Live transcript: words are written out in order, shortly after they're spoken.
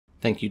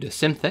Thank you to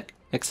Simthic,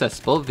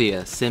 accessible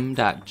via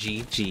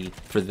sim.gg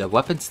for the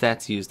weapon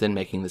stats used in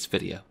making this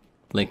video.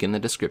 Link in the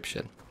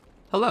description.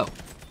 Hello,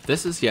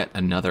 this is yet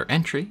another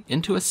entry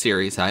into a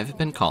series I've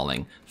been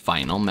calling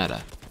Final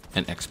Meta,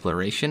 an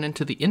exploration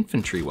into the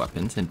infantry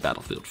weapons in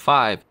Battlefield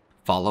 5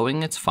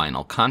 following its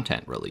final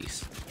content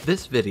release.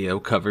 This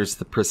video covers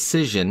the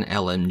precision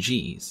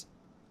LMGs,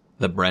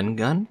 the Bren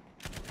Gun,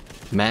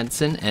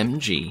 Madsen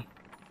MG,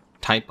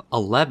 Type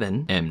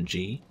 11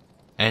 MG,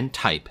 and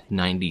Type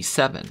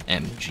 97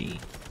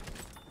 MG.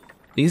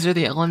 These are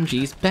the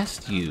LMGs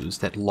best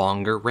used at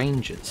longer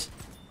ranges,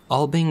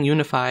 all being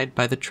unified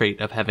by the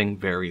trait of having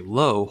very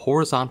low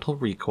horizontal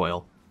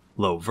recoil,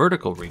 low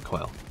vertical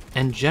recoil,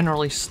 and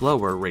generally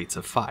slower rates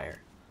of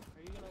fire.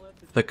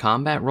 The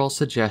combat role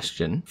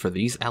suggestion for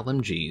these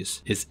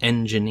LMGs is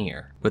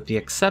Engineer, with the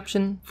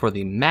exception for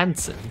the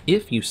Madsen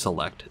if you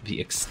select the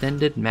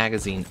extended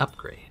magazine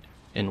upgrade,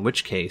 in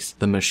which case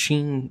the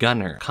Machine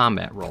Gunner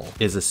combat role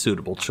is a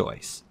suitable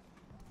choice.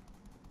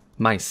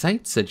 My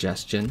sight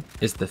suggestion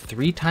is the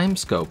 3x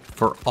scope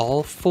for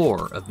all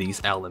 4 of these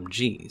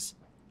LMGs.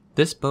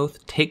 This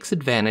both takes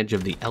advantage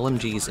of the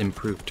LMG's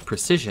improved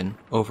precision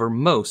over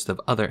most of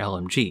other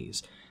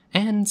LMGs,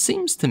 and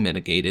seems to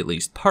mitigate at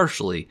least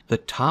partially the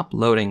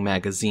top-loading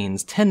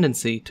magazine's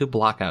tendency to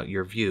block out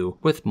your view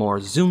with more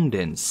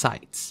zoomed-in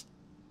sights.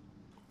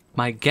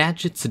 My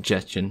gadget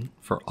suggestion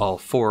for all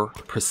 4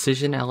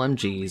 precision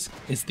LMGs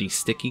is the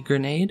Sticky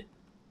Grenade,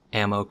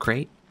 Ammo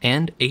Crate,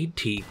 and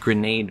AT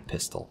Grenade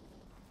Pistol.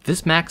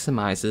 This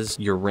maximizes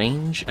your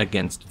range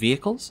against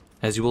vehicles,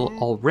 as you will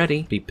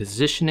already be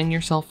positioning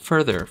yourself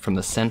further from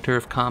the center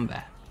of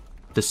combat.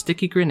 The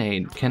Sticky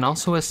Grenade can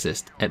also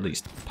assist, at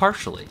least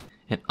partially,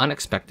 in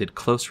unexpected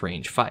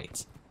close-range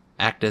fights,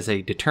 act as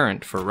a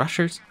deterrent for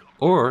rushers,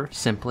 or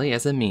simply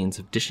as a means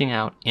of dishing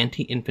out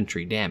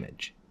anti-infantry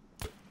damage.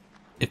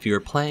 If you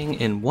are playing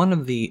in one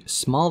of the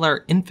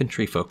smaller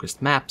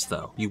infantry-focused maps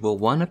though, you will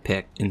want to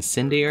pick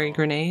Incendiary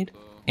Grenade,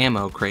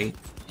 Ammo Crate,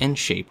 and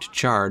Shaped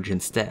Charge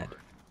instead.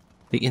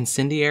 The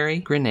Incendiary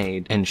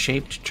Grenade and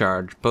Shaped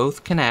Charge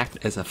both can act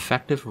as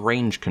effective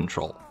range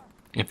control.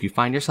 If you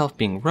find yourself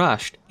being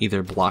rushed,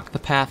 either block the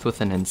path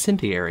with an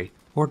Incendiary,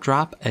 or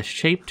drop a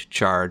Shaped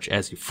Charge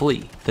as you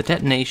flee. The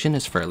detonation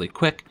is fairly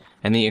quick,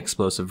 and the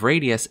explosive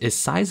radius is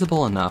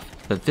sizable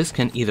enough that this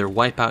can either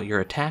wipe out your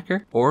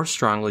attacker or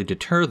strongly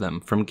deter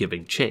them from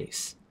giving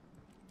chase.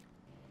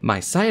 My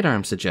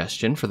sidearm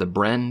suggestion for the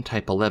Bren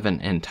Type 11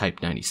 and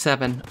Type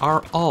 97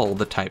 are all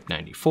the Type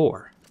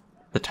 94.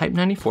 The Type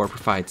 94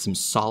 provides some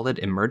solid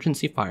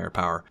emergency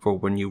firepower for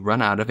when you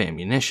run out of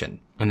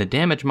ammunition, and the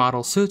damage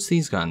model suits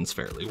these guns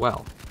fairly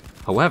well.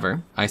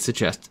 However, I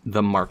suggest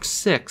the Mark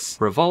VI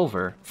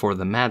revolver for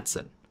the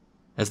Madsen,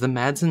 as the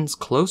Madsen's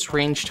close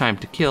range time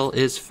to kill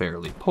is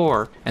fairly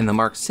poor, and the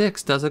Mark VI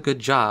does a good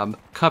job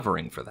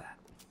covering for that.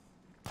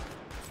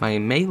 My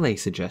melee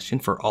suggestion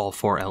for all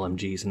 4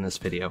 LMGs in this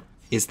video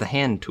is the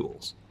hand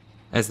tools,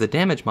 as the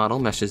damage model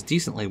meshes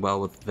decently well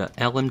with the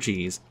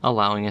LMGs,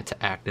 allowing it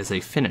to act as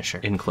a finisher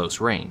in close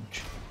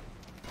range.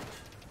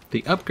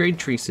 The upgrade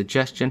tree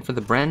suggestion for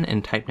the Bren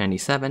and Type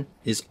 97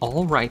 is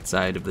all right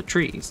side of the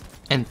trees,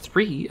 and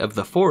 3 of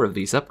the 4 of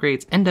these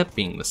upgrades end up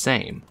being the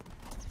same: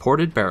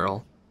 ported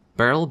barrel,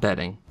 barrel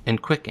bedding,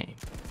 and quick aim,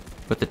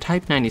 with the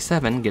Type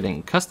 97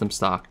 getting custom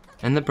stock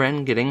and the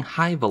Bren getting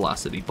high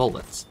velocity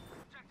bullets.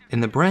 In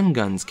the Bren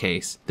Gun's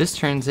case, this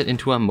turns it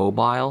into a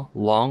mobile,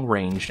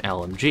 long-ranged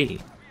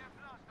LMG.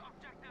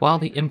 While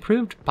the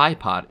improved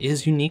bipod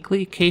is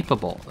uniquely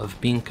capable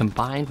of being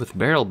combined with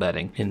barrel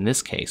bedding, in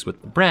this case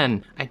with the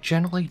Bren, I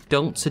generally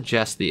don't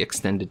suggest the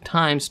extended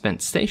time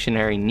spent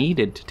stationary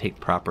needed to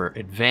take proper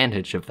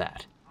advantage of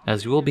that,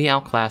 as you will be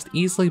outclassed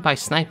easily by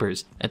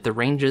snipers at the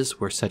ranges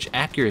where such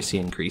accuracy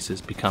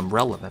increases become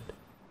relevant.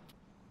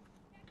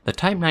 The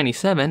Type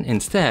 97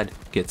 instead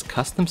gets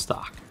custom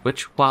stock,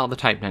 which while the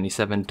Type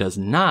 97 does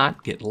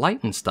not get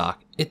lightened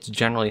stock, its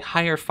generally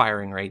higher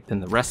firing rate than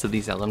the rest of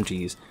these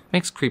LMGs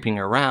makes creeping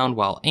around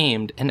while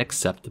aimed an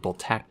acceptable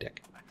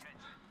tactic.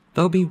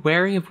 Though be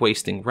wary of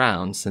wasting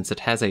rounds since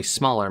it has a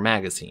smaller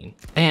magazine,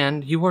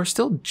 and you are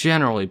still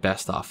generally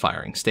best off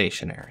firing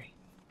stationary.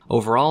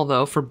 Overall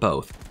though, for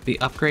both, the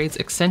upgrades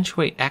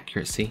accentuate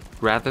accuracy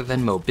rather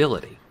than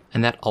mobility,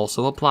 and that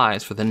also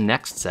applies for the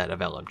next set of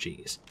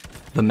LMGs.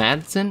 The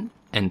Madsen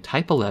and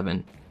Type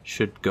 11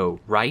 should go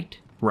right,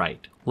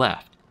 right,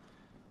 left,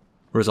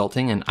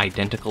 resulting in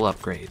identical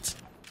upgrades: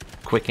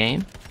 quick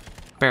aim,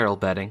 barrel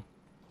bedding,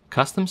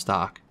 custom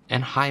stock,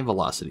 and high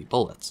velocity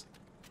bullets.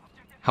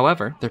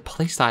 However, their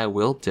playstyle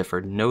will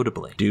differ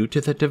notably due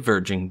to the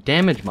diverging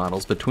damage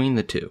models between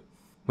the two,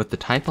 with the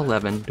Type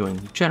 11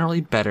 doing generally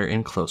better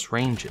in close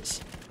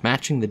ranges,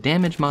 matching the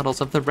damage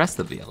models of the rest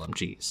of the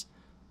LMGs,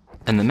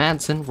 and the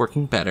Madsen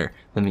working better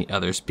than the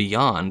others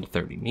beyond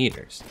 30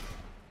 meters.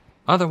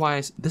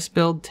 Otherwise, this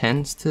build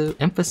tends to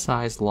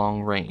emphasize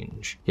long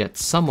range, yet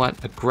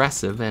somewhat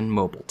aggressive and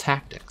mobile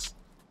tactics.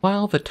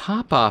 While the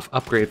top-off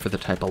upgrade for the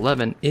Type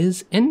 11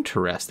 is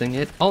interesting,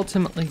 it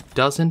ultimately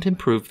doesn't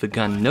improve the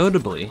gun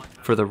notably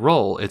for the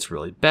role it's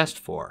really best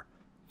for,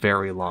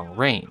 very long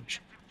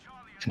range.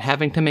 And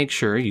having to make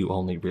sure you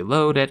only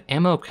reload at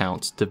ammo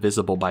counts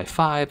divisible by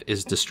 5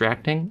 is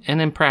distracting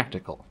and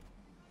impractical.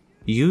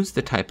 Use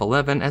the Type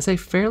 11 as a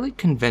fairly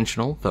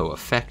conventional, though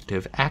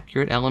effective,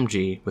 accurate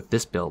LMG with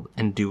this build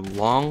and do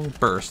long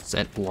bursts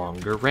at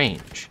longer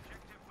range.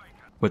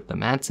 With the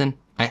Madsen,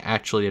 I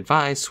actually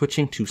advise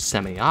switching to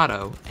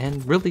semi-auto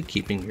and really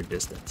keeping your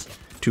distance,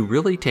 to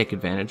really take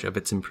advantage of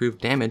its improved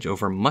damage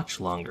over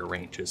much longer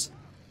ranges.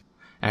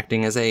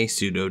 Acting as a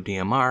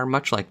pseudo-DMR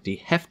much like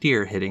the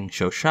heftier hitting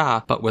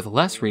Shosha, but with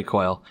less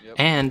recoil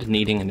and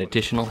needing an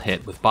additional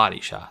hit with body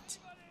shots.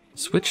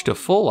 Switch to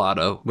full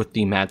auto with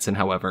the Madsen,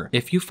 however,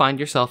 if you find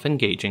yourself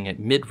engaging at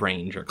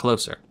mid-range or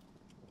closer.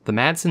 The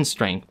Madsen's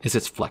strength is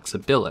its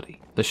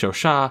flexibility. The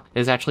Shosha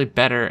is actually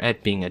better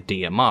at being a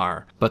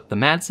DMR, but the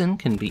Madsen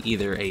can be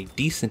either a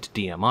decent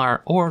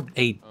DMR or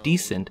a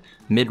decent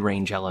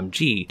mid-range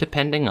LMG,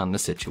 depending on the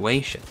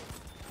situation.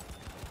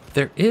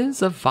 There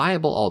is a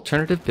viable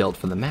alternative build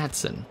for the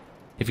Madsen.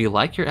 If you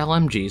like your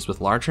LMGs with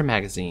larger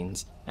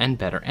magazines and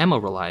better ammo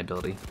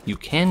reliability, you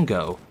can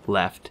go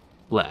left,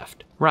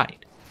 left,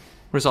 right,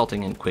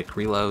 resulting in quick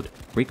reload,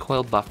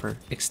 recoil buffer,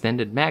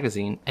 extended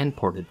magazine, and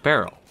ported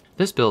barrel.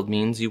 This build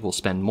means you will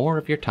spend more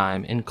of your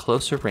time in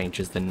closer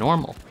ranges than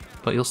normal,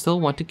 but you'll still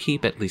want to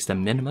keep at least a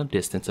minimum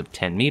distance of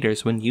 10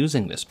 meters when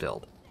using this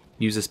build.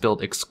 Use this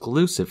build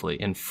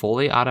exclusively in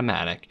fully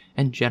automatic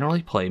and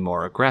generally play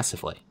more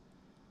aggressively.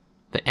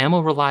 The ammo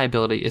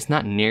reliability is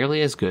not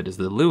nearly as good as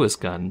the Lewis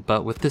gun,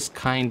 but with this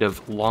kind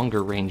of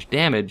longer range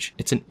damage,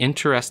 it's an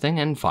interesting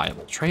and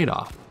viable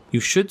trade-off. You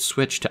should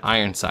switch to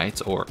iron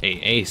sights or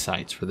AA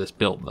sights for this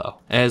build though,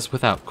 as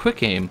without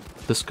quick aim,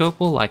 the scope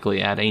will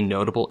likely add a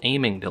notable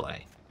aiming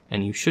delay,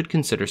 and you should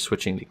consider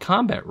switching the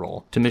combat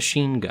role to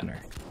machine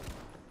gunner.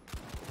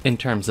 In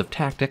terms of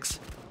tactics,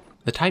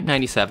 the Type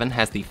 97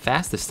 has the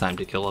fastest time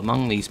to kill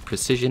among these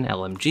precision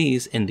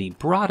LMGs in the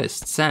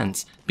broadest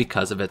sense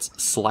because of its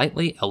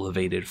slightly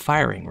elevated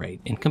firing rate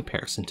in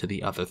comparison to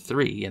the other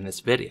three in this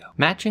video,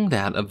 matching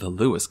that of the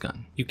Lewis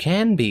gun. You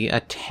can be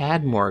a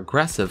tad more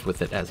aggressive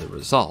with it as a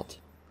result,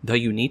 though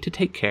you need to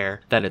take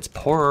care that its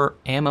poorer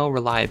ammo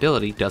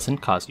reliability doesn't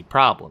cause you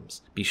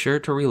problems. Be sure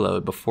to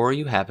reload before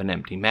you have an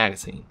empty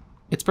magazine.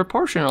 It's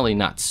proportionally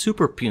not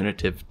super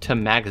punitive to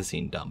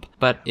magazine dump,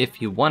 but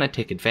if you want to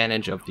take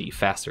advantage of the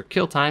faster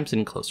kill times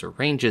in closer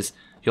ranges,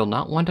 you'll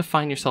not want to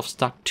find yourself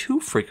stuck too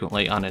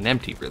frequently on an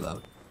empty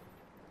reload.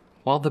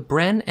 While the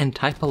Bren and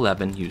Type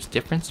 11 use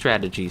different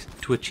strategies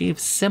to achieve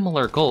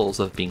similar goals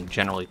of being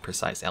generally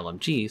precise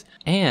LMGs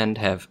and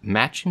have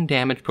matching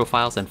damage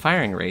profiles and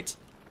firing rates,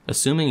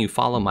 assuming you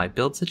follow my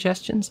build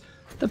suggestions,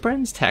 the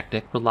Bren's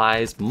tactic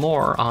relies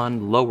more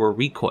on lower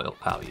recoil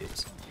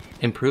values,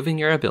 improving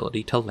your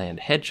ability to land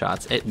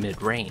headshots at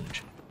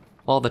mid-range,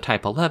 while the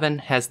Type 11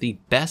 has the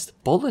best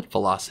bullet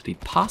velocity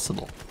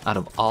possible out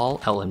of all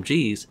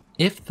LMGs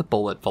if the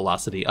bullet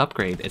velocity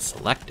upgrade is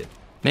selected,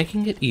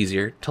 making it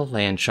easier to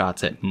land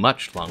shots at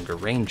much longer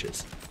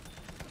ranges.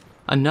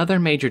 Another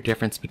major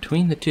difference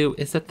between the two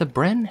is that the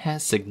Bren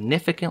has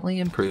significantly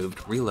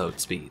improved reload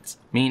speeds,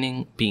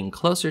 meaning being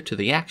closer to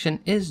the action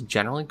is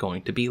generally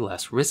going to be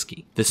less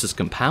risky. This is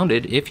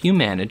compounded if you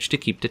manage to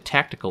keep to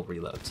tactical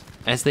reloads,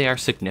 as they are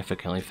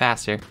significantly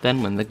faster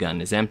than when the gun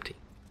is empty.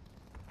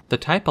 The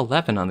Type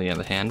 11, on the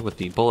other hand, with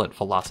the bullet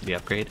velocity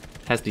upgrade,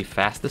 has the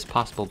fastest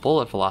possible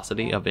bullet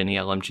velocity of any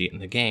LMG in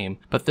the game,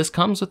 but this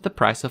comes with the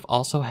price of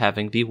also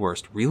having the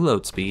worst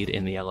reload speed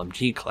in the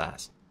LMG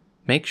class.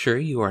 Make sure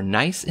you are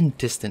nice and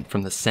distant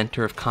from the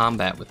center of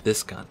combat with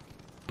this gun,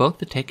 both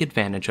to take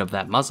advantage of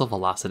that muzzle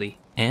velocity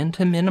and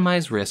to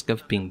minimize risk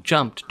of being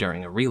jumped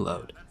during a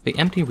reload. The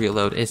empty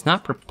reload is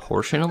not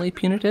proportionally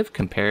punitive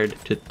compared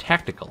to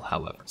tactical,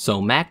 however,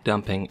 so mag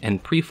dumping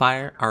and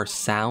pre-fire are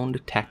sound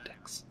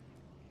tactics.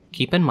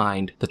 Keep in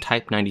mind the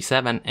Type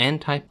 97 and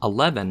Type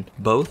 11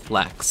 both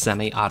lack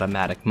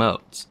semi-automatic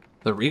modes.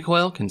 The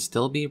recoil can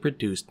still be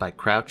reduced by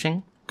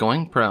crouching,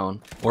 going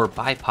prone, or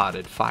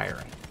bipoded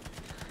firing.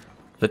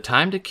 The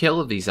time to kill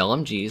of these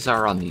LMGs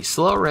are on the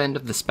slower end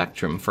of the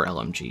spectrum for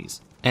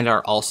LMGs, and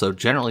are also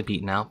generally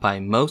beaten out by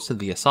most of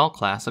the assault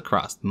class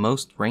across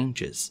most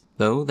ranges,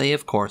 though they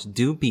of course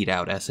do beat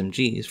out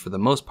SMGs for the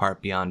most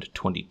part beyond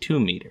 22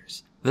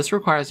 meters. This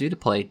requires you to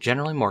play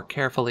generally more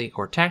carefully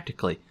or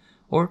tactically,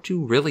 or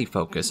to really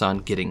focus on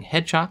getting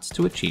headshots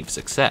to achieve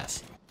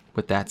success.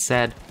 With that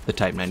said, the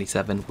Type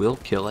 97 will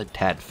kill a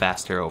tad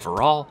faster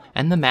overall,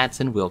 and the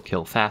Madsen will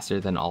kill faster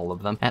than all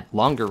of them at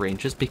longer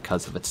ranges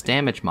because of its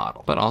damage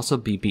model, but also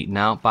be beaten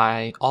out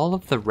by all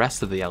of the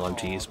rest of the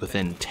LMGs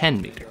within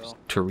 10 meters.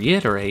 To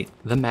reiterate,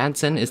 the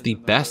Madsen is the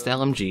best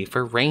LMG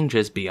for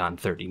ranges beyond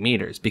 30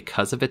 meters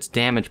because of its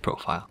damage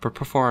profile, but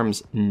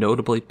performs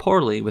notably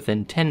poorly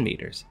within 10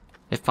 meters.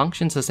 It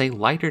functions as a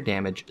lighter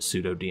damage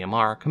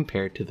pseudo-DMR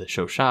compared to the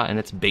Shosha in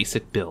its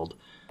basic build,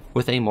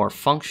 with a more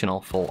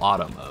functional full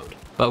auto mode,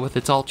 but with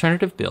its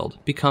alternative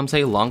build becomes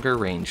a longer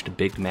ranged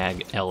Big Mag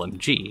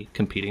LMG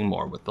competing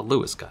more with the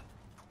Lewis gun.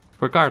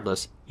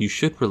 Regardless, you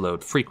should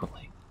reload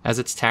frequently, as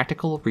its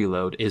tactical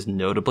reload is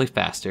notably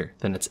faster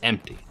than its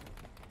empty.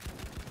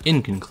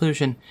 In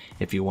conclusion,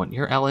 if you want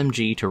your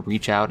LMG to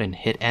reach out and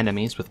hit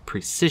enemies with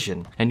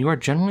precision, and you are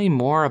generally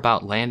more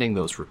about landing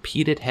those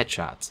repeated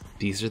headshots,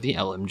 these are the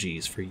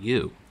LMGs for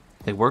you.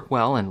 They work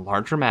well in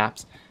larger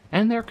maps,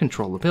 and their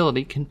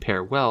controllability can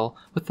pair well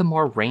with the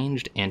more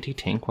ranged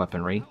anti-tank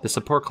weaponry the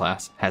support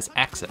class has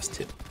access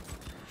to.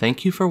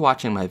 Thank you for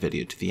watching my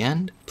video to the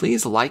end.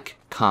 Please like,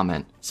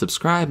 comment,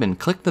 subscribe, and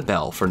click the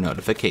bell for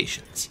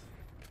notifications.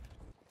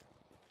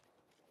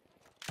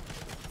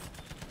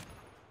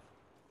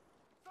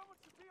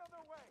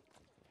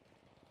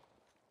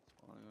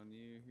 Spawning on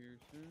you here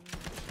soon.